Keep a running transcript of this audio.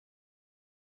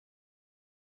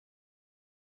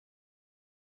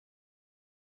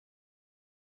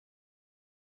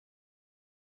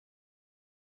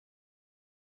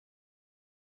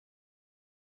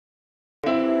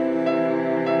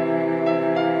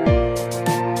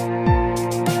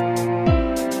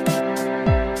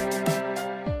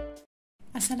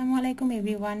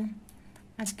Everyone,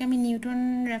 আজকে আমি Newton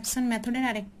Raphson মেথডের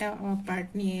আরেকটা পার্ট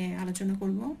নিয়ে আলোচনা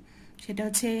করব। সেটা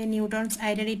হচ্ছে Newton's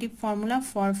আইটারেটিভ formula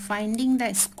for finding the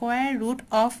square root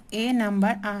of A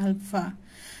number alpha.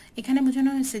 এখানে বোঝানো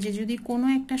হয়েছে যে যদি কোনো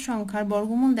একটা সংখ্যার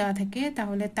বর্গমূল দেওয়া থাকে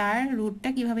তাহলে তার রুটটা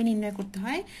কিভাবে নির্ণয় করতে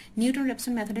হয় নিউটন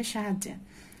র্যাপসন মেথডের সাহায্যে।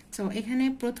 সো এখানে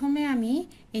প্রথমে আমি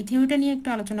এই থিওরিটা নিয়ে একটু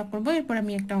আলোচনা করব, এরপর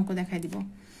আমি একটা অঙ্ক দেখাই দিব।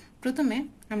 প্রথমে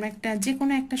আমরা যে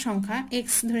কোনো একটা সংখ্যা x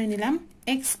ধরে নিলাম।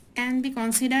 x can be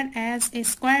considered as a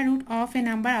square root of a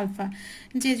number alpha,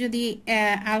 যে যদি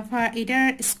আলফা এটার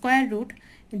স্কোয়ার রুট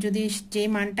যদি যে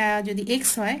মানটা যদি x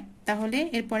হয় তাহলে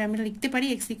এরপরে আমরা লিখতে পারি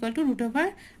x equal to root over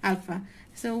alpha.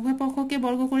 So উভয় পক্ষকে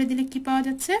বর্গ করে দিলে কি পাওয়া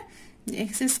যাচ্ছে,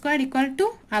 x square equal to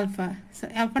alpha. So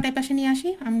আলফাটা পাশে নিয়ে আসি,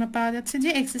 আমরা পাওয়া যাচ্ছে যে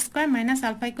x square minus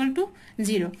alpha equal to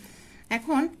 0।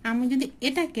 এখন আমি যদি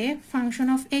এটাকে ফাংশন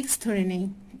অফ x ধরে নেই,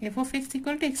 f of x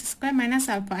equal to x square minus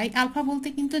alpha, এই আলফা বলতে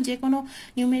কিন্তু যে কোনো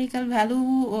নিউমেরিক্যাল ভ্যালু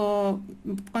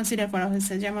কনসিডার করা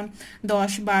হয়েছে, যেমন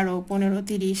 10, 12, 15,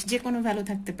 30 যে কোনো ভ্যালু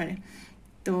থাকতে পারে।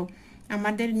 তো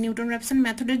আমাদের নিউটন র্যাপসন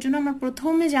মেথডের জন্য আমার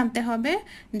প্রথমে জানতে হবে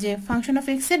যে ফাংশন অফ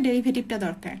এক্স এর ডেরিভেটিভটা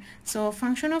দরকার। সো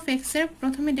ফাংশন অফ এক্স এর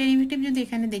প্রথমে ডেরিভেটিভ যদি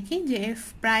এখানে দেখি যে f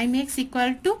prime x equal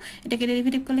to, এটাকে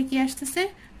ডেরিভেটিভ করলে কি আসতেছে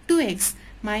 2x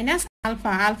মাইনাস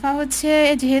আলফা। আলফা হচ্ছে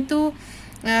যেহেতু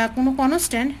কোনো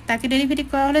কনস্ট্যান্ট, তাকে ডেরিভেটিভ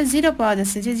করা হলে 0 পাওয়া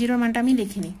যাচ্ছে, যে 0 মানটা আমি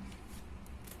লিখিনি।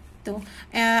 তো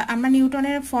আমরা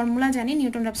নিউটনের ফর্মুলা জানি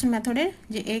নিউটন র্যাপসন মেথডের,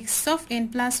 যে x অফ n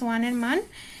প্লাস 1 এর মান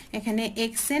এখানে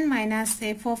xn minus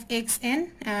f of xn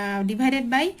divided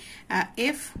by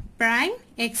f prime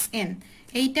xn।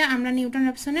 এইটা আমরা নিউটন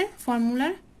র্যাপসনের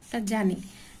ফর্মুলাটা জানি।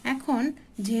 এখন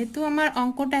যেহেতু আমার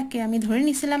অঙ্কটাকে আমি ধরে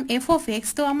নিছিলাম f অফ x,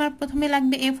 তো আমার প্রথমে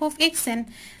লাগবে f অফ xn।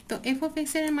 তো f অফ x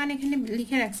এর মান এখানে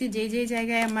লিখে রাখছি, যে যে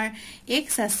জায়গায় আমার x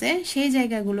আছে সেই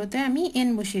জায়গাগুলোতে আমি n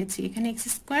বসিয়েছি। এখানে x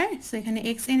স্কোয়ার, সো এখানে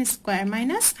xn স্কোয়ার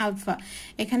মাইনাস আলফা।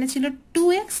 এখানে ছিল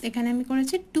 2x, এখানে আমি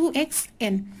করেছি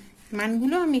 2xn।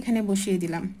 মানগুলো আমি এখানে বসিয়ে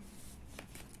দিলাম।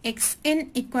 xn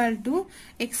equal to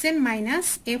xn minus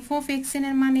f of xn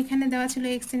এর মান এখানে দেওয়া ছিল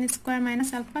xn স্কোয়ার মাইনাস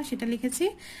আলফা, সেটা লিখেছি।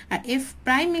 আর f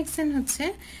প্রাইম xn হচ্ছে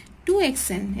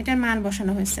 2xn, এটার মান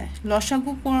বসানো হয়েছে।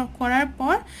 লসাগু করার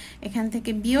পর এখান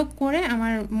থেকে বিয়োগ করে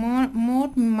আমার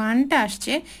মোট মানটা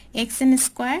আসছে xn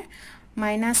square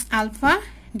minus alpha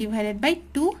divided by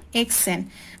 2xn।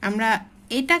 আমরা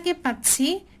এটাকে পাচ্ছি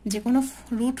যে কোনো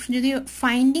রুট যদি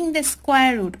ফাইন্ডিং দ্য স্কোয়ার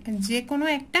রুট, যে কোনো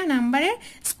একটা নাম্বারের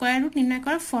স্কোয়ার রুট নির্ণয়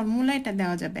করার ফর্মুলা এটা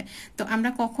দেওয়া যাবে। তো আমরা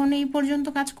কখন এই পর্যন্ত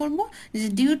কাজ করব, যে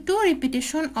due to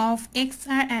repetition of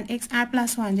xr and xr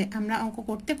plus 1, যে আমরা অঙ্ক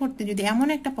করতে করতে যদি এমন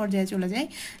একটা পর্যায়ে চলে যাই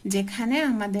যেখানে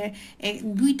আমাদের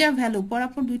দুইটা ভ্যালু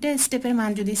পরপর দুইটা স্টেপের মান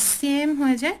যদি সেম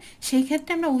হয়ে যায়, সেই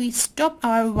ক্ষেত্রে আমরা উই স্টপ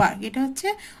আওয়ার ওয়ার্ক। এটা হচ্ছে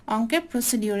অঙ্কের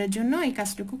প্রসিডিওরের জন্য এই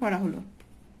কাজটুকু করা হলো।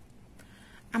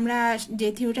 আমরা যে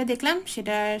থিওরিটা দেখলাম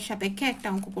সেটার সাপেক্ষে একটা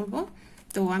অঙ্ক করব।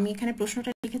 তো আমি এখানে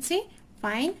প্রশ্নটা লিখেছি,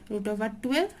 find root over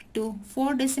 12 two 4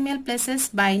 decimal places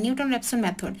by Newton Raphson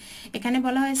method. এখানে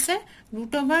বলা হয়েছে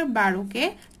রুট ওভার 12কে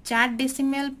 4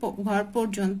 ডেসিমেল ঘর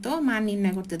পর্যন্ত মান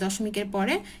নির্ণয় করতে দশমিকের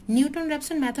পরে নিউটন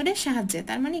র্যাপসন মেথডের সাহায্যে।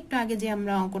 তার মানে একটু আগে যে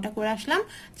আমরা অঙ্কটা করে আসলাম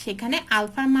সেখানে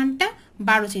আলফার মানটা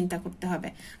 12 চিন্তা করতে হবে।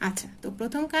 আচ্ছা, তো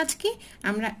প্রথম কাজ কি,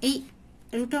 আমরা এই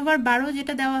রুট ওভার 12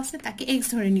 যেটা দেওয়া আছে তাকে x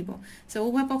ধরে নিব। সো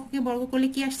উভয় পক্ষকে বর্গ করলে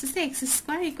কি আসতেছে, x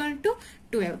স্কোয়ার ইকুয়াল টু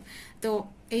 12। তো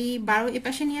এই 12 এ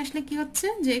পাশে নিয়ে আসলে কি হচ্ছে,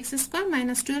 যে x square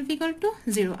minus 12 equal to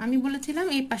 0। আমি বলেছিলাম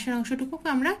এই পাশের অংশটুকুকে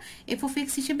আমরা f অফ x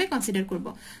হিসেবে কনসিডার করব।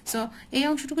 সো এই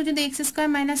অংশটুকু যদি x স্কোয়ার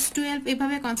মাইনাস 12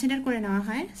 এভাবে কনসিডার করে নেওয়া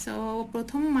হয়, সো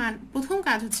প্রথম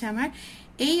কাজ হচ্ছে আমার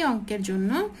এই অঙ্কের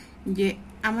জন্য, যে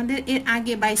আমাদের এর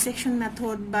আগে বাইসেকশন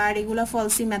মেথড বা রেগুলার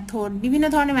ফলসি মেথড, বিভিন্ন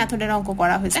ধরনের মেথডের অঙ্ক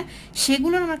করা হয়েছে,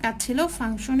 সেগুলোর আমার কাজ ছিল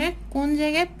ফাংশনের কোন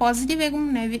জায়গায় পজিটিভ এবং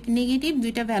নেগেটিভ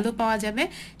দুইটা ভ্যালু পাওয়া যাবে,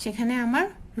 সেখানে আমার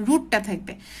রুটটা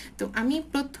থাকবে। তো আমি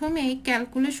প্রথমে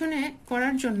ক্যালকুলেশনে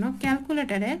করার জন্য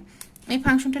ক্যালকুলেটারে এই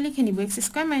ফাংশনটা লিখে নিব, x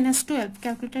স্কোয়ার মাইনাস 12।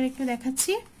 ক্যালকুলেটারে একটু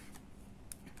দেখাচ্ছি,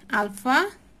 আলফা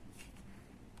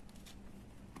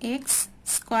x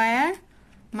স্কোয়ার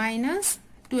মাইনাস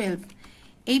 12,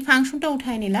 এই ফাংশনটা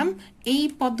উঠাই নিলাম। এই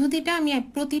পদ্ধতিটা আমি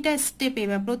প্রতিটা স্টেপে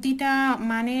বা প্রতিটা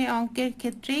মানে অঙ্কের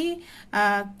ক্ষেত্রেই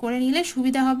করে নিলে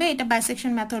সুবিধা হবে। এটা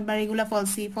বাইসেকশন মেথড বা রেগুলার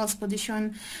ফলস পজিশন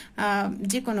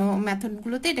যে কোনো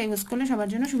মেথডগুলোতে এটা ইউজ করলে সবার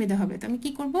জন্য সুবিধা হবে। তো আমি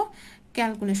কি করব,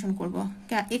 ক্যালকুলেশন করব।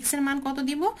 x এর মান কত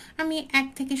দিব, আমি 1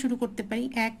 থেকে শুরু করতে পারি।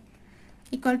 1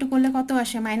 ইকুয়াল টু করলে কত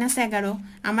আসে, মাইনাস 11।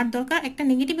 আমার দরকার একটা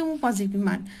নেগেটিভ এবং পজিটিভ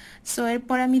মান। সো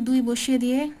এরপর আমি 2 বসিয়ে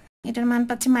দিয়ে এটার মান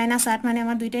পাচ্ছি মাইনাস 8, মানে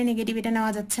আমার দুইটাই নেগেটিভ, এটা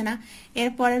নেওয়া যাচ্ছে না।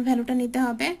 এরপরের ভ্যালুটা নিতে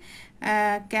হবে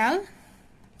ক্যাল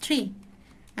 3,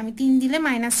 আমি 3 দিলে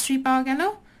মাইনাস 3 পাওয়া গেল।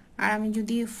 আর আমি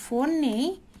যদি 4 নেই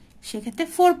সেক্ষেত্রে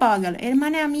 4 পাওয়া গেল। এর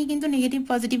মানে আমি কিন্তু নেগেটিভ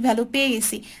পজিটিভ ভ্যালু পেয়ে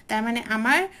গেছি। তার মানে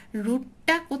আমার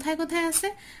রুটটা কোথায় কোথায় আছে,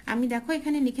 আমি দেখো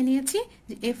এখানে লিখে নিয়েছি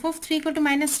যে f(3) =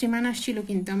 -3 মান আসছিল,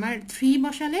 কিন্তু আমার 3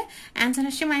 বসালে অ্যান্সার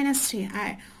আসছে -3,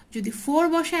 আর যদি 4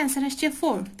 বসে অ্যান্সার আসছে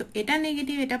 4। তো এটা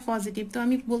নেগেটিভ, এটা পজিটিভ। তো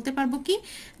আমি বলতে পারবো কি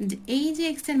যে এই যে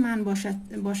x এর মান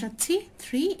বসাচ্ছি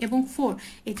 3 এবং 4,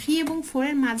 এই 3 এবং 4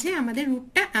 এর মাঝে আমাদের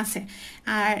রুটটা আছে।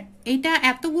 আর এটা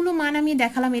এতগুলো মান আমি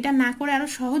দেখালাম, এটা না করে আরো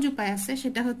সহজ উপায় আছে,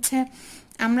 সেটা হচ্ছে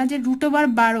আমরা যে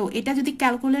 √12 এটা যদি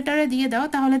ক্যালকুলেটরে দিয়ে দাও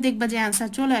তাহলে দেখবা যে অ্যান্সার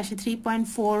চলে আসে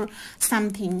 3.4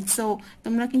 সামথিং। সো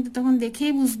তোমরা কিন্তু তখন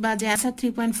দেখেই বুঝবা যে অ্যান্সার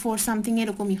 3.4 সামথিং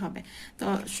এরকমই হবে। তো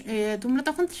তোমরা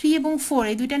তখন 3 এবং 4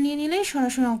 এই দুইটা নিয়ে নিলেই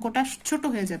সরাসরি অঙ্কটা ছোট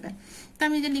হয়ে যাবে। তো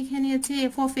আমি যে লিখে নিয়েছি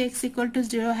f(x)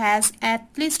 = 0 has at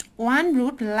least one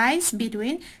root lies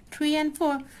between 3 and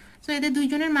 4। So এদের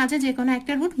দুইজনের মাঝে যে কোনো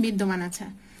একটা রুট বিদ্যমান আছে।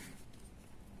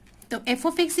 তো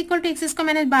f(x) = x² -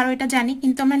 12 এটা জানি,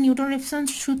 কিন্তু আমরা নিউটন রেফসন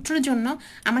সূত্রের জন্য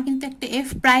আমার কিন্তু একটা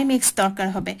f'(x) দরকার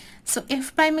হবে। সো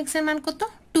f'(x) এর মান কত?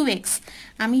 2x।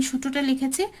 আমি সূত্রটা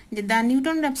লিখেছি যে the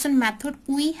Newton রেফসন method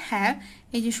we have,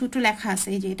 এই যে সূত্র লেখা আছে,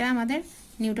 এই যে এটা আমাদের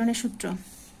নিউটনের সূত্র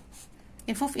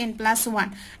f(n+1).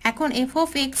 এখন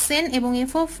f(xn) এবং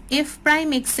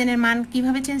f'(xn) এর মান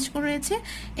কিভাবে চেঞ্জ করেছে?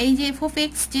 এই যে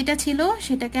f(x) যেটা ছিল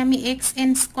সেটাকে আমি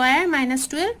xn² -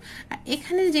 12, আর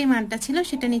এখানে যে মানটা ছিল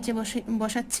সেটা নিচে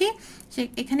বসাচ্ছি।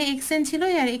 এখানে xn ছিল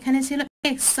আর এখানে ছিল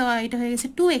x, সো এটা হয়ে গেছে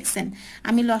 2xn।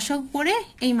 আমি লসাগু করে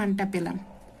এই মানটা পেলাম।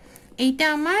 এইটা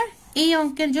আমার এই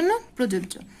অঙ্কের জন্য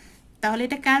প্রযোজ্য। তাহলে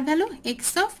এটা কার ভ্যালু?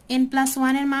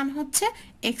 x(n+1) এর মান হচ্ছে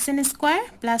xn² +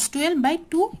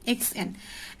 12/2xn।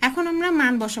 এখন আমরা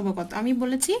মান বসাবো কত? আমি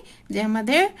বলেছি যে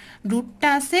আমাদের রুটটা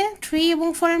আছে 3 এবং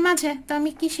 4 এর মাঝে। তো আমি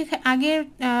কি আগের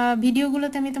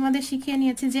ভিডিওগুলোতে আমি তোমাদের শিখিয়ে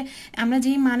নিয়েছি যে আমরা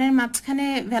যেই মানের মাঝখানে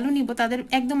ভ্যালু নিব তাদের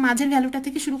একদম মাঝের ভ্যালুটা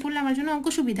থেকে শুরু করলে আমার জন্য অঙ্ক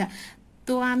সুবিধা।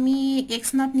 তো আমি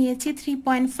x0 নিয়েছি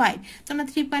 3.5, তোমরা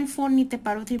 3.4 নিতে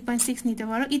পারো, 3.6 নিতে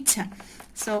পারো, ইচ্ছা।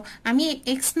 সো আমি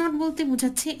x0 বলতে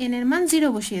বুঝাচ্ছি n এর মান 0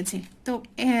 বসিয়েছি। তো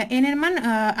n এর মান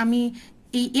আমি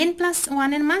এই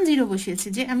n+1 এর মান 0 বসিয়েছি,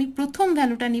 যে আমি প্রথম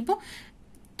ভ্যালুটা নিব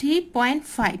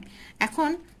 3.5। এখন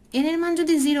n এর মান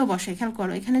যদি 0 বসাই, খেয়াল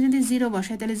করো এখানে যদি 0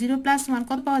 বসাই তাহলে 0 + 1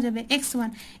 কত পাওয়া যাবে? x1।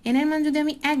 n এর মান যদি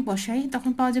আমি 1 বসাই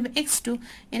তখন পাওয়া যাবে x2।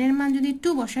 n এর মান যদি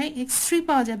 2 বসাই x3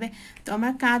 পাওয়া যাবে। তো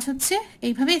আমার কাজ হচ্ছে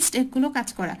এইভাবে স্টেপগুলো কাজ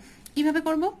করা। কিভাবে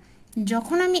করব?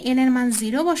 যখন আমি n এর মান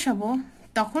 0 বসাবো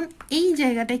তখন এই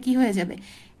জায়গাটায় কি হয়ে যাবে?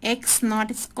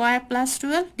 x0² +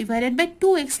 12 /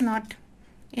 2x0,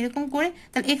 এরকম করে।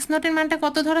 তাহলে x0 এর মানটা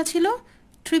কত ধরা ছিল?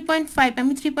 3.5,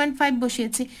 আমি 3.5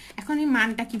 বসিয়েছি। এখন এই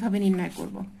মানটা কিভাবে নির্ণয়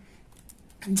করব?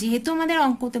 যেহেতু আমাদের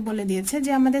অঙ্কতে বলে দিয়েছে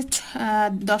যে আমাদের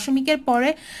দশমিকের পরে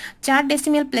 4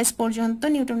 ডেসিমেল প্লেস পর্যন্ত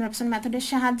নিউটন রেফসন মেথডের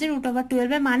সাহায্যে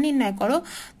 √12 এর মান নির্ণয় করো,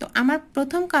 তো আমার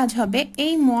প্রথম কাজ হবে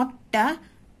এই মডটা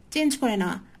চেঞ্জ করে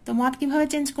নেওয়া। তো মড কিভাবে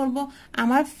চেঞ্জ করব?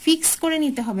 আমার ফিক্স করে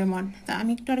নিতে হবে মড। তো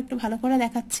আমি একটু ভালো করে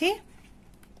দেখাচ্ছি।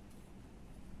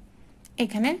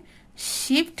 এখানে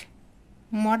শিফট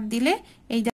মড দিলে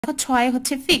এই দেখো 6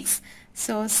 হচ্ছে ফিক্স।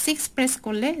 সো 6 প্রেস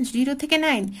করলে 0 থেকে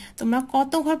 9 তোমরা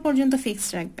কত ঘর পর্যন্ত ফিক্স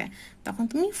রাখবে? তখন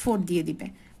তুমি 4 দিয়ে দিবে।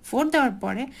 4 দেওয়ার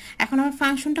পরে এখন আমার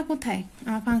ফাংশনটা কোথায়?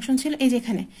 আমার ফাংশন ছিল এই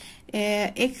যেখানে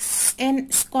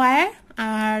xn²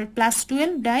 আর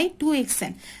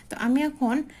 +12/2xn। তো আমি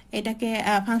এখন এটাকে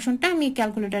ফাংশনটা আমি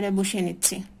ক্যালকুলেটরে বসিয়ে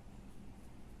নিচ্ছি।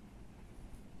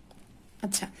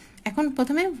 আচ্ছা, এখন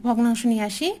প্রথমে ভগ্নাংশ নিয়ে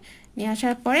আসি। নিয়ে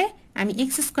আসার পরে আমি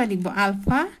x² লিখব,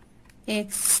 alpha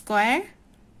x²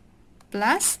 +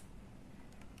 12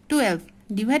 /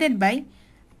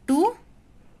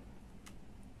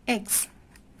 2x,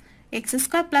 x²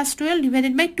 +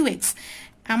 12 / 2x।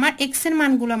 আমার x এর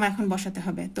মানগুলো আমার এখন বসাতে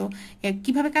হবে। তো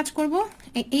কিভাবে কাজ করব?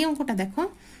 এই অঙ্কটা দেখো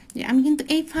যে আমি কিন্তু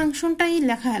এই ফাংশনটাই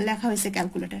লেখা হয়েছে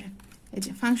ক্যালকুলেটরে। এই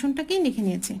যে ফাংশনটাকেই লিখে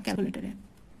নিয়েছি ক্যালকুলেটরে,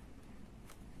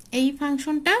 এই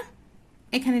ফাংশনটা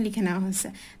এখানে লিখে নেওয়া হয়েছে।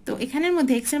 তো এখানের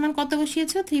মধ্যে x এর মান কত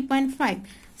বসিয়েছো? 3.5।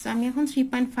 সো আমি এখন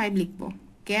 3.5 লিখব।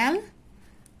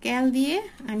 ক্যাল দিয়ে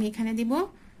আমি এখানে দিব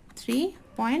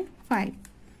 3.5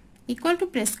 ইকুয়াল টু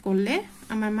প্রেস করলে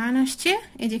আমার মান আসছে,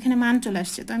 এই যে এখানে মান চলে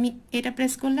আসছে। তো আমি এটা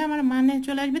প্রেস করলে আমার মানে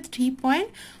চলে আসবে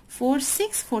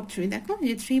 3.4643। দেখো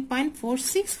যে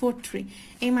 3.4643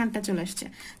 এই মানটা চলে আসছে।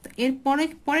 তো এর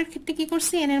পরের ক্ষেত্রে কি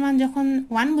করছি? n এর মান যখন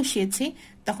 1 বসিয়েছি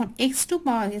তখন x2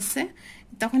 পাওয়া গেছে।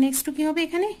 তখন x2 কি হবে?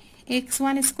 এখানে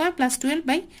x1² +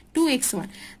 12/2x1।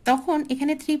 তখন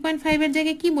এখানে 3.5 এর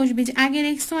জায়গায় কি বসবে? যে আগের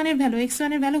x1 এর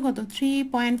ভ্যালু কত?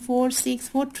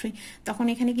 3.4643। তখন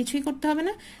এখানে কিছুই করতে হবে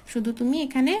না, শুধু তুমি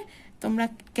এখানে তোমরা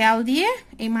ক্যাল দিয়ে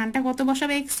এই মানটা কত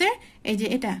বসাবে x এর, এই যে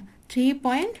এটা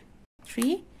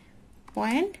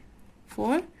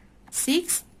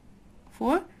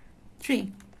 3.4643 3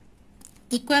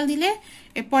 ইকুয়াল দিলে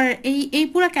এরপর এই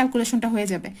পুরো ক্যালকুলেশনটা হয়ে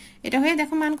যাবে। এটা হয়ে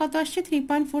দেখো মান কত আসছে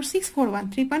 3.4641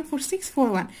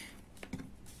 3.4641।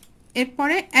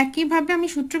 এরপরে একইভাবে আমি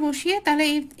সূত্র বসিয়ে তাহলে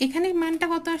এখানে মানটা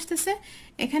কত আসতেছে,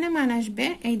 এখানে মান আসবে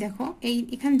এই দেখো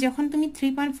এখানে যখন তুমি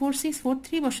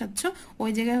 3.4643 বসাচ্ছ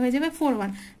ওই জায়গায় হয়ে যাবে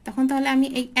 41। তখন তাহলে আমি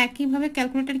এই একইভাবে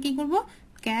ক্যালকুলেটর কি করব,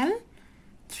 ক্যাল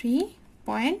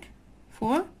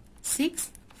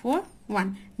 3.4641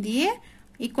 দিয়ে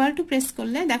ইকুয়াল টু প্রেস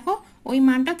করলে দেখো ওই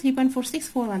মানটা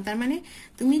 3.4641। তার মানে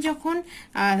তুমি যখন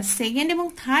সেকেন্ড এবং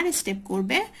থার্ড স্টেপ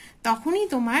করবে তখনই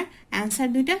তোমার অ্যান্সার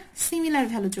দুইটা সিমিলার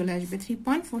ভ্যালু চলে আসবে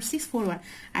 3.4641।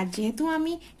 আর যেহেতু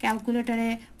আমি ক্যালকুলেটরে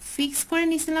ফিক্স করে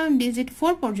নিয়েছিলাম ডিজিট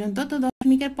 4 পর্যন্ত, তো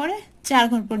দশমিকের পরে 4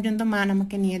 ঘর পর্যন্ত মান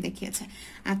আমাকে নিয়ে দেখিয়েছে।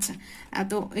 আচ্ছা,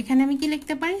 তো এখানে আমি কি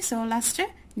লিখতে পারি, সো লাস্টে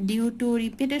due to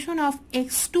repetition of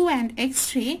x2 and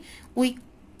x3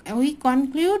 we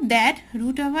conclude that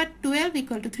root over 12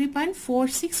 equal to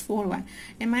 3.4641।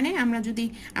 এর মানে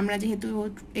আমরা যেহেতু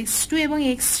x2 এবং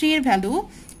x3 এর ভ্যালু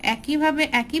একইভাবে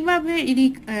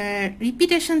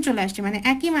রিপিটেশন চলে আসছে, মানে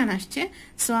একই মান আসছে,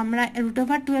 সো আমরা রুট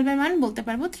ওভার 12 এর মান বলতে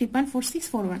পারবো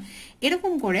 3.4641।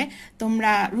 এরকম করে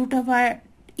তোমরা রুট ওভার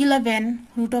 11,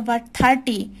 রুট ওভার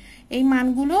 30 এই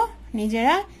মানগুলো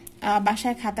নিজেরা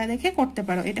বাসায় খাতা দেখে করতে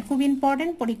পারো। এটা খুব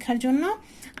ইম্পর্টেন্ট পরীক্ষার জন্য।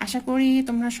 আশা করি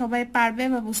তোমরা সবাই পারবে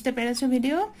বা বুঝতে পেরেছো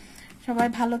ভিডিও। সবাই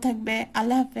ভালো থাকবে,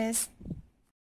 আল্লাহ হাফেজ।